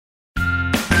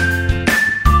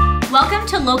Welcome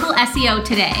to Local SEO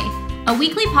Today, a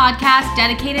weekly podcast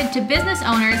dedicated to business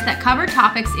owners that cover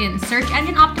topics in search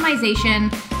engine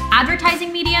optimization,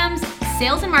 advertising mediums,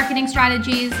 sales and marketing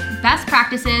strategies, best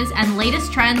practices, and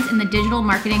latest trends in the digital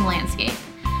marketing landscape.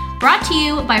 Brought to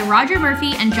you by Roger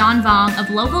Murphy and John Vong of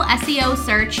Local SEO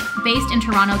Search, based in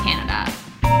Toronto, Canada.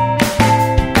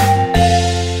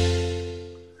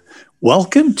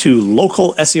 Welcome to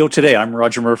Local SEO Today. I'm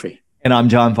Roger Murphy. And I'm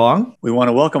John Vong. We want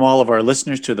to welcome all of our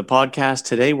listeners to the podcast.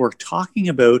 Today, we're talking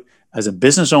about, as a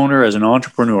business owner, as an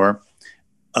entrepreneur,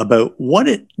 about what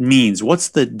it means. What's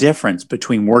the difference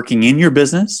between working in your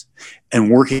business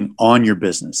and working on your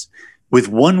business? With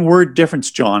one word difference,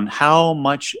 John, how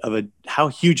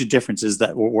huge a difference is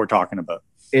that what we're talking about?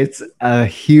 It's a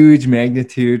huge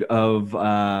magnitude of,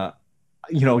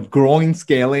 growing,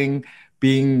 scaling,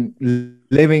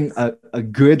 living a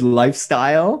good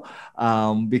lifestyle.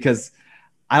 Because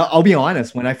I'll be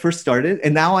honest, when I first started,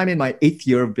 and now I'm in my 8th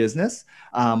year of business,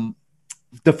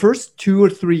 the first 2 or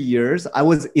 3 years, I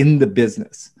was in the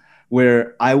business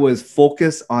where I was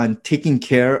focused on taking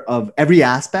care of every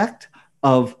aspect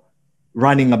of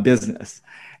running a business.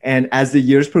 And as the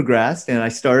years progressed and I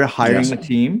started hiring a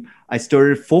team, I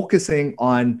started focusing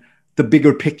on the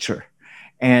bigger picture.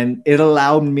 And it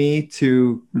allowed me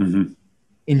to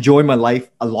enjoy my life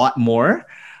a lot more.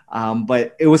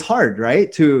 But it was hard,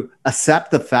 right? To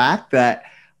accept the fact that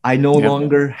I no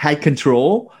longer had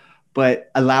control, but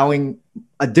allowing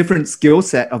a different skill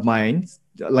set of mine,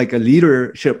 like a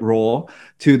leadership role,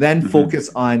 to then focus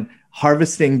on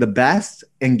harvesting the best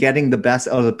and getting the best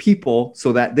out of the people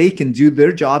so that they can do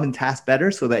their job and task better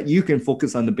so that you can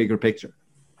focus on the bigger picture.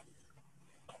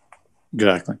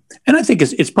 Exactly. And I think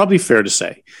it's probably fair to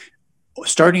say,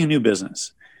 starting a new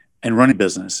business and running a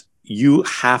business, you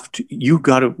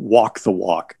got to walk the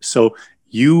walk. So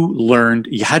you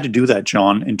had to do that,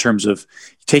 John, in terms of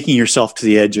taking yourself to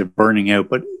the edge of burning out.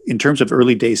 But in terms of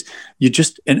early days,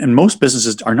 and most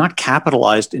businesses are not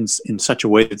capitalized in such a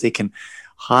way that they can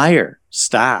hire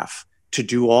staff to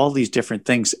do all these different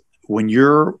things. When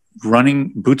you're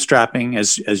running bootstrapping,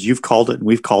 as you've called it, and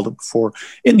we've called it before,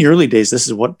 in the early days, this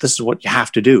is what you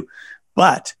have to do.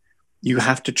 But you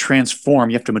have to transform,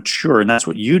 you have to mature. And that's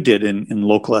what you did in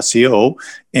local SEO.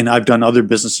 And I've done other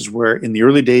businesses where in the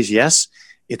early days, yes,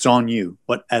 it's on you.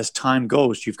 But as time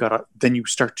goes, then you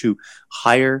start to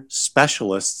hire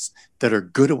specialists that are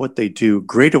good at what they do,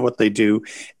 great at what they do.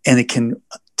 And it can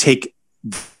take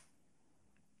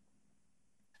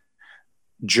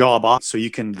job off so you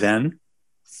can then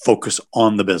focus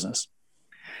on the business.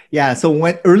 Yeah. So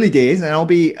when early days, and I'll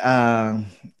be,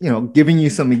 giving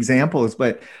you some examples,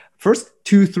 but first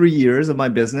 2-3 years of my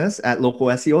business at Local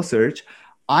SEO Search,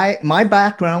 my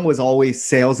background was always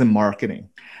sales and marketing.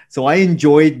 So I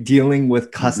enjoyed dealing with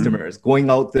customers,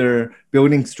 going out there,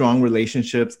 building strong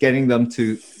relationships, getting them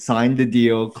to sign the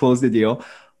deal, close the deal.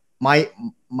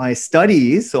 My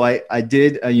studies, so I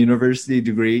did a university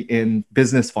degree in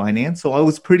business finance. So I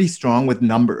was pretty strong with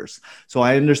numbers. So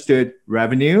I understood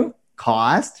revenue,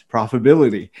 cost,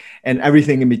 profitability, and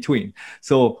everything in between.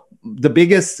 So the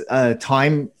biggest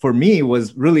time for me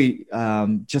was really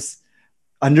just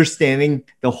understanding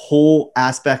the whole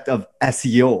aspect of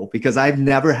SEO, because I've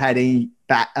never had any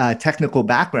technical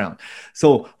background.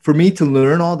 So for me to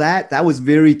learn all that was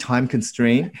very time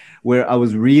constrained, where I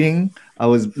was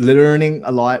learning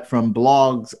a lot from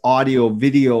blogs, audio,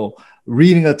 video,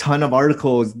 reading a ton of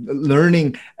articles,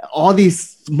 learning all these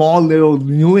small little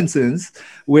nuances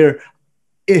where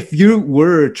if you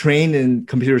were trained in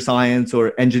computer science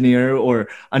or engineer or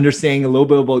understanding a little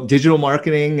bit about digital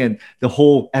marketing and the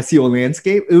whole SEO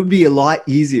landscape, it would be a lot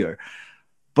easier.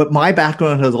 But my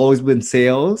background has always been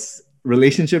sales,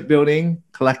 relationship building,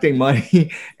 collecting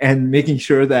money, and making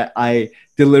sure that I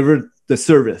delivered the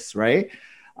service, right?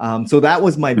 So that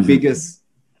was my biggest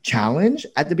challenge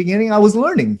at the beginning. I was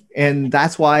learning, and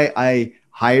that's why I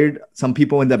hired some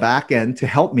people in the back end to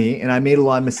help me, and I made a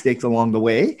lot of mistakes along the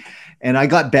way. And I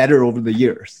got better over the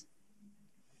years.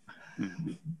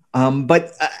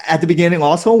 But at the beginning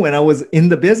also, when I was in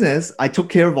the business, I took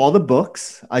care of all the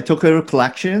books. I took care of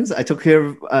collections. I took care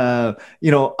of,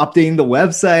 updating the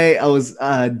website. I was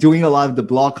doing a lot of the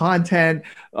blog content.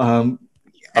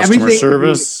 Customer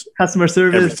service,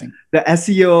 everything. The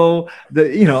SEO,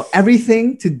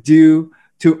 everything to do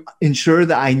to ensure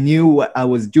that I knew what I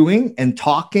was doing and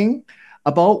talking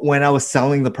about when I was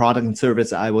selling the product and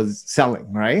service I was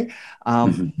selling, right?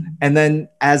 And then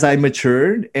as I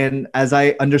matured and as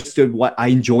I understood what I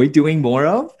enjoyed doing more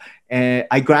of,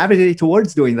 I gravitated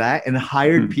towards doing that and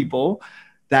hired people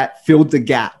that filled the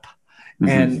gap.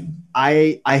 And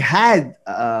I had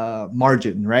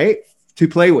margin, right? to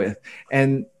play with.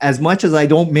 And as much as I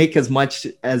don't make as much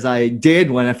as I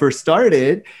did when I first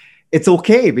started, it's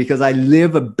okay because I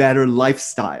live a better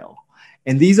lifestyle.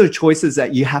 And these are choices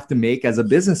that you have to make as a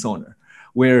business owner,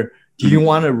 where do you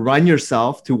want to run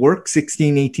yourself to work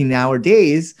 16, 18-hour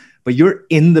days, but you're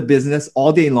in the business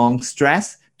all day long,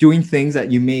 stressed, doing things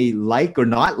that you may like or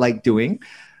not like doing,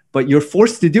 but you're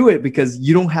forced to do it because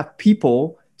you don't have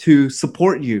people to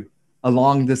support you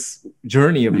along this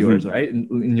journey of yours, right?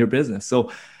 In your business.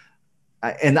 So,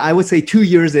 and I would say 2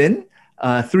 years in,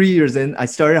 3 years in, I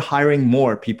started hiring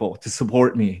more people to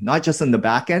support me, not just in the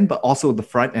back end, but also the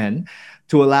front end,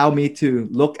 to allow me to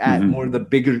look at more of the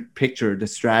bigger picture, the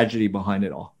strategy behind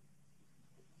it all.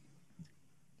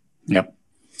 Yep.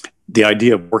 The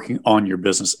idea of working on your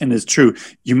business. And it's true.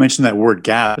 You mentioned that word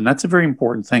gap, and that's a very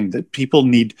important thing that people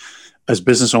need as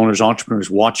business owners, entrepreneurs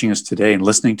watching us today and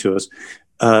listening to us.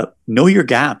 Know your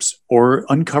gaps or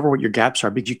uncover what your gaps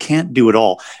are, because you can't do it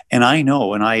all. And I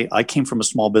know, and I came from a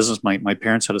small business. My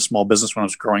parents had a small business when I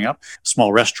was growing up, a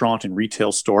small restaurant and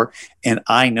retail store. And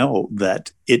I know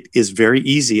that it is very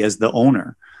easy as the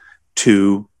owner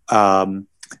to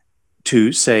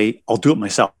say, I'll do it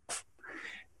myself.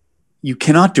 You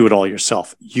cannot do it all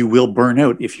yourself. You will burn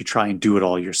out if you try and do it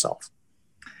all yourself.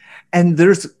 And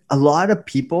there's a lot of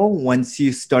people, once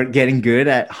you start getting good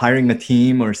at hiring a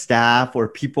team or staff or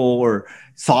people or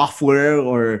software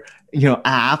or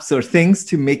apps or things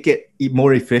to make it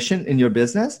more efficient in your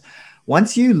business,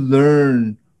 once you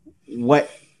learn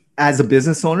what, as a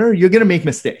business owner, you're going to make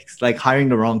mistakes, like hiring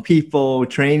the wrong people,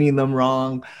 training them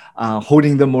wrong,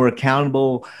 holding them more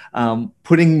accountable,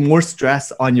 putting more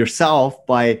stress on yourself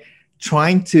by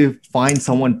trying to find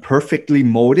someone perfectly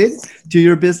molded to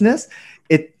your business.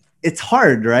 It's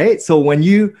hard, right? So when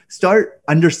you start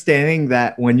understanding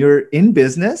that when you're in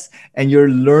business and you're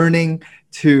learning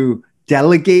to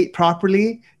delegate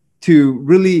properly, to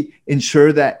really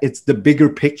ensure that it's the bigger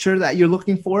picture that you're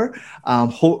looking for,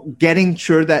 getting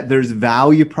sure that there's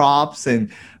value props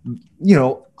and,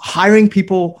 hiring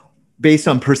people based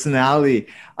on personality,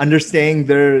 understanding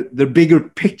their bigger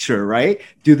picture, right?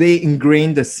 Do they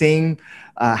ingrain the same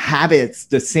habits,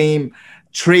 the same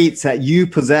traits that you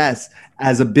possess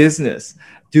as a business?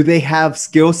 Do they have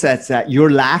skill sets that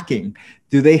you're lacking?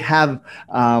 Do they have,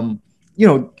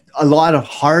 a lot of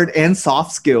hard and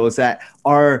soft skills that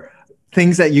are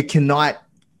things that you cannot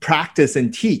practice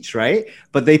and teach, right?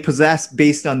 But they possess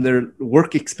based on their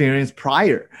work experience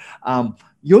prior.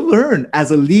 You'll learn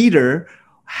as a leader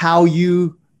how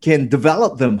you can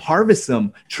develop them, harvest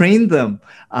them, train them,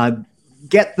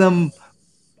 get them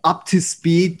up to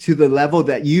speed to the level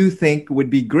that you think would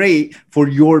be great for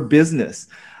your business.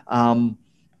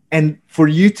 And for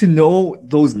you to know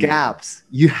those gaps,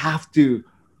 you have to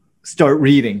start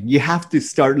reading. You have to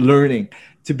start learning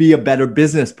to be a better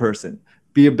business person,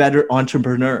 be a better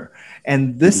entrepreneur.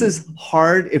 And this is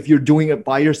hard if you're doing it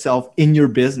by yourself in your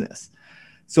business.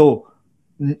 So,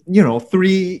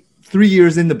 3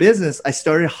 years in the business, I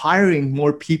started hiring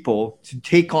more people to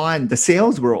take on the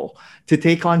sales role, to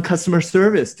take on customer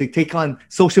service, to take on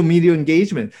social media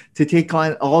engagement, to take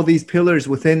on all these pillars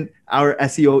within our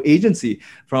SEO agency,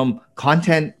 from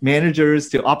content managers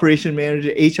to operation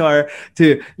manager, HR,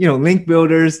 to link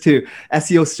builders, to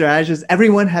SEO strategists.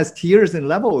 Everyone has tiers and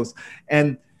levels.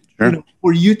 And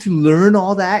for you to learn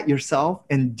all that yourself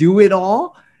and do it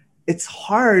all, it's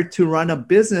hard to run a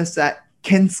business that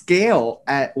can scale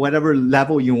at whatever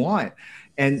level you want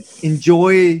and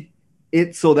enjoy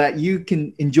it so that you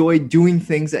can enjoy doing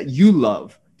things that you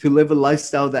love, to live a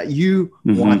lifestyle that you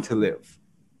want to live.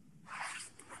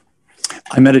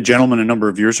 I met a gentleman a number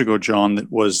of years ago, John,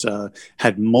 that was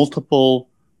had multiple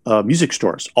music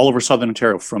stores all over Southern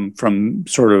Ontario, from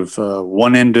sort of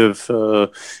one end of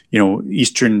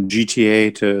Eastern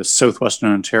GTA to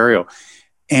Southwestern Ontario.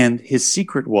 And his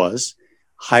secret was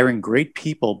hiring great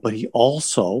people, but he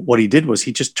also, what he did was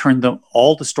he just turned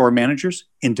all the store managers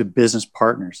into business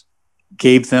partners,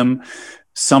 gave them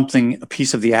something, a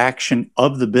piece of the action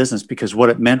of the business, because what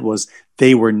it meant was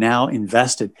they were now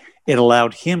invested. It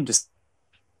allowed him to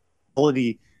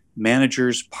quality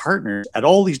managers, partners at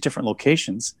all these different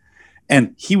locations.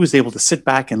 And he was able to sit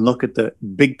back and look at the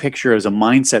big picture as a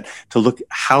mindset to look,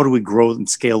 how do we grow and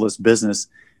scale this business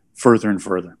further and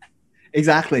further?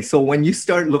 Exactly. So when you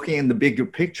start looking in the bigger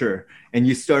picture and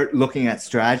you start looking at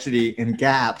strategy and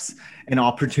gaps and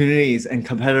opportunities and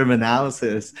competitive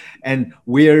analysis and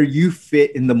where you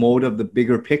fit in the mold of the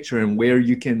bigger picture and where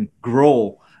you can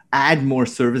grow, add more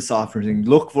service offerings,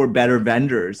 look for better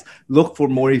vendors, look for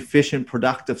more efficient,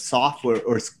 productive software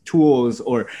or tools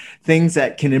or things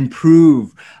that can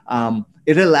improve.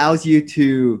 It allows you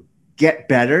to get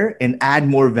better and add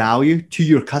more value to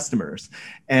your customers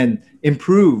and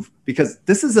improve, because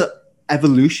this is a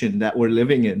evolution that we're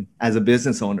living in as a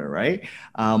business owner, right?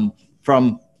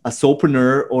 From a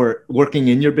solopreneur or working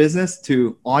in your business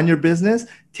to on your business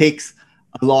takes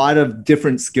a lot of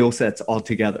different skill sets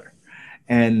altogether.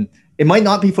 And it might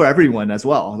not be for everyone as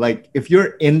well. Like if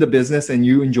you're in the business and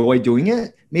you enjoy doing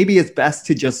it, maybe it's best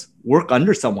to just work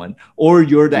under someone, or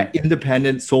you're that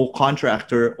independent sole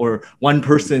contractor or one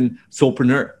person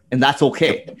solopreneur, and that's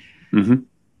okay. Mm-hmm.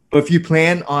 But if you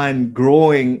plan on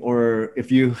growing, or if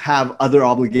you have other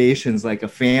obligations like a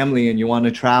family and you want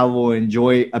to travel,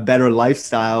 enjoy a better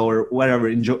lifestyle or whatever,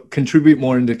 contribute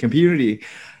more in the community,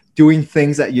 doing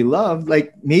things that you love,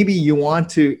 like maybe you want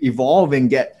to evolve and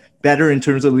get better in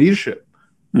terms of leadership,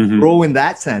 grow in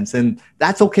that sense. And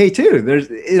that's okay too.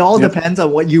 It all depends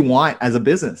on what you want as a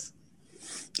business.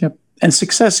 Yep. And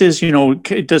success is,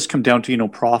 it does come down to,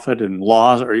 profit and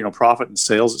laws, or, profit and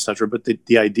sales, et cetera. But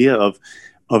the idea of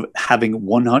having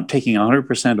taking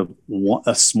 100% of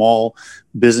a small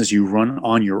business you run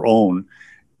on your own,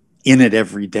 in it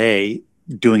every day,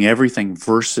 doing everything,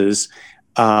 versus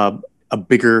a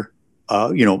bigger,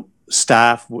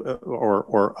 staff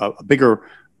or a bigger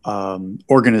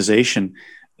organization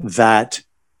that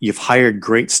you've hired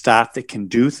great staff that can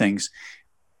do things,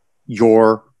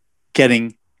 you're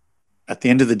getting, at the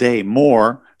end of the day,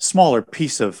 smaller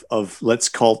piece of let's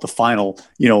call it the final,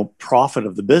 profit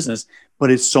of the business,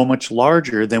 but it's so much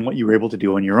larger than what you were able to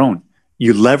do on your own.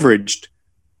 You leveraged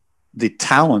the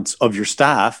talents of your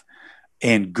staff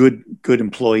and good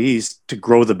employees to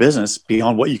grow the business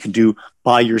beyond what you can do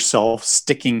by yourself,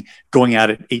 going at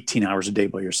it 18 hours a day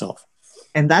by yourself.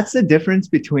 And that's the difference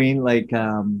between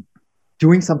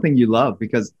doing something you love,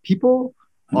 because people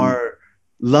are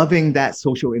loving that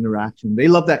social interaction. They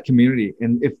love that community.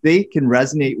 And if they can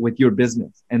resonate with your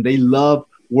business and they love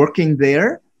working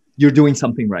there, you're doing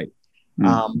something right.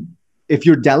 If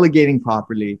you're delegating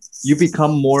properly, you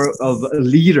become more of a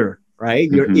leader,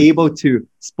 right? You're able to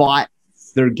spot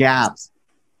their gaps,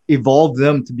 evolve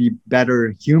them to be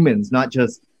better humans, not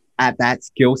just at that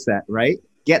skill set, right?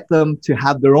 Get them to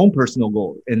have their own personal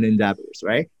goals and endeavors,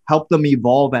 right? Help them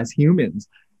evolve as humans.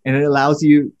 And it allows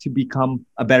you to become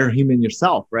a better human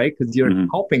yourself, right? Because you're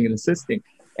helping and assisting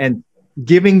and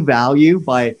giving value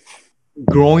by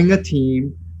growing a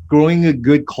team, growing a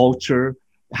good culture,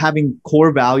 having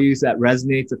core values that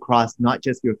resonates across not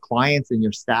just your clients and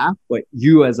your staff, but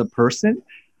you as a person,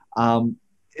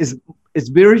 is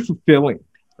very fulfilling,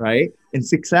 right? And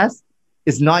success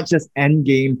is not just end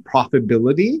game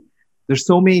profitability. There's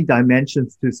so many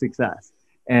dimensions to success.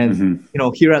 And,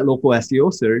 here at Local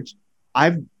SEO Search,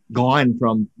 I've gone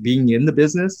from being in the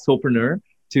business, solopreneur,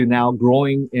 to now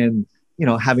growing and,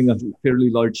 having a fairly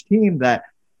large team that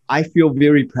I feel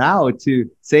very proud to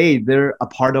say they're a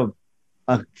part of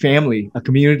a family, a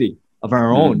community of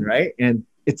our own, right? And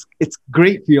it's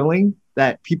great feeling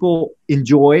that people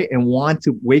enjoy and want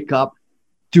to wake up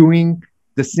doing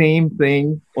the same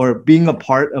thing or being a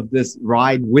part of this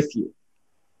ride with you.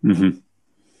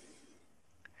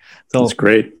 So that's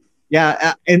great.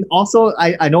 Yeah. And also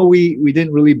I know we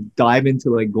didn't really dive into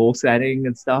like goal setting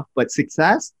and stuff, but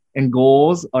success and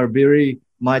goals are very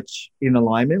much in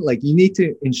alignment. Like you need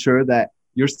to ensure that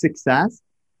your success,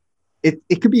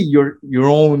 it could be your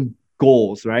own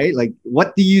goals, right? Like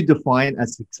what do you define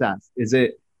as success? Is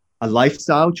it a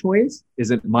lifestyle choice?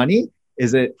 Is it money?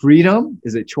 Is it freedom?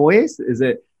 Is it choice? Is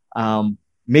it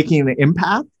making an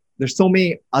impact? There's so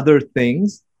many other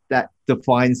things that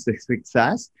defines the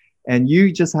success. And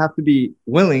you just have to be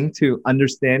willing to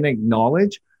understand and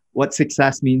acknowledge what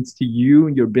success means to you,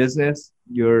 your business,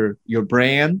 your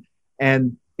brand,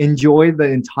 and enjoy the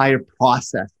entire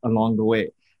process along the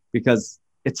way, because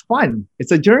it's fun.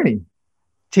 It's a journey.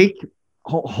 Take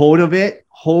hold of it,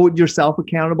 hold yourself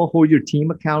accountable, hold your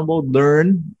team accountable,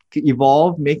 learn,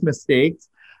 evolve, make mistakes.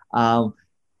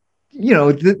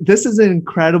 This is an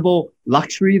incredible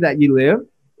luxury that you live.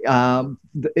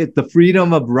 The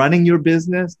freedom of running your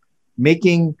business,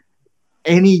 making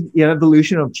any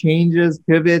evolution of changes,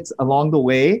 pivots along the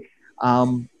way.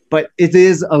 But it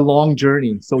is a long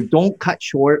journey. So don't cut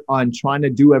short on trying to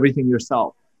do everything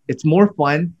yourself. It's more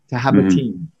fun to have a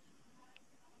team.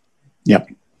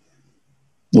 Yep.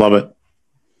 Love it.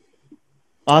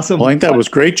 Awesome. Well, I think that was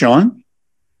great, John.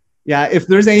 Yeah. If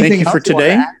there's anything Thank you for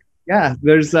today.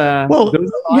 There's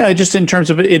just in terms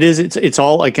of it's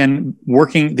all, again,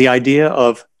 working, the idea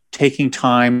of taking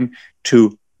time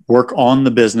to work on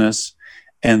the business,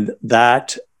 and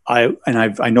that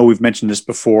I know we've mentioned this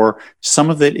before, some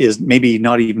of it is maybe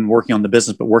not even working on the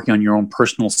business, but working on your own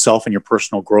personal self and your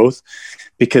personal growth,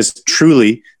 because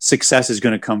truly success is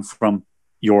going to come from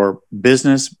your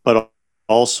business, but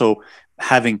also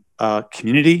having a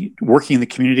community, working in the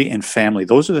community, and family.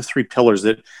 Those are the three pillars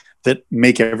that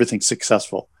make everything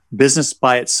successful. Business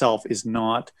by itself is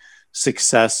not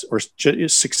success, or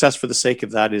success for the sake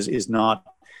of that is not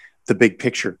the big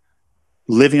picture.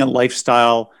 Living a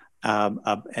lifestyle,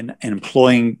 and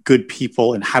employing good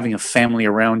people and having a family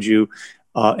around you,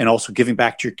 and also giving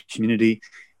back to your community,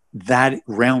 that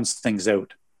rounds things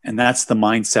out. And that's the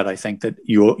mindset I think that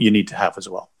you need to have as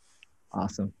well.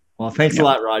 Awesome. Well, thanks a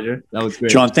lot, Roger. That was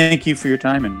great. John, thank you for your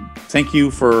time, and thank you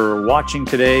for watching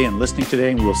today and listening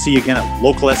today. And we'll see you again at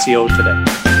Local SEO Today.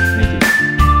 Thank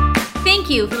you. Thank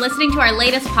you for listening to our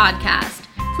latest podcast.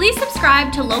 Please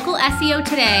subscribe to Local SEO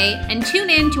Today and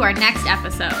tune in to our next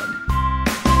episode.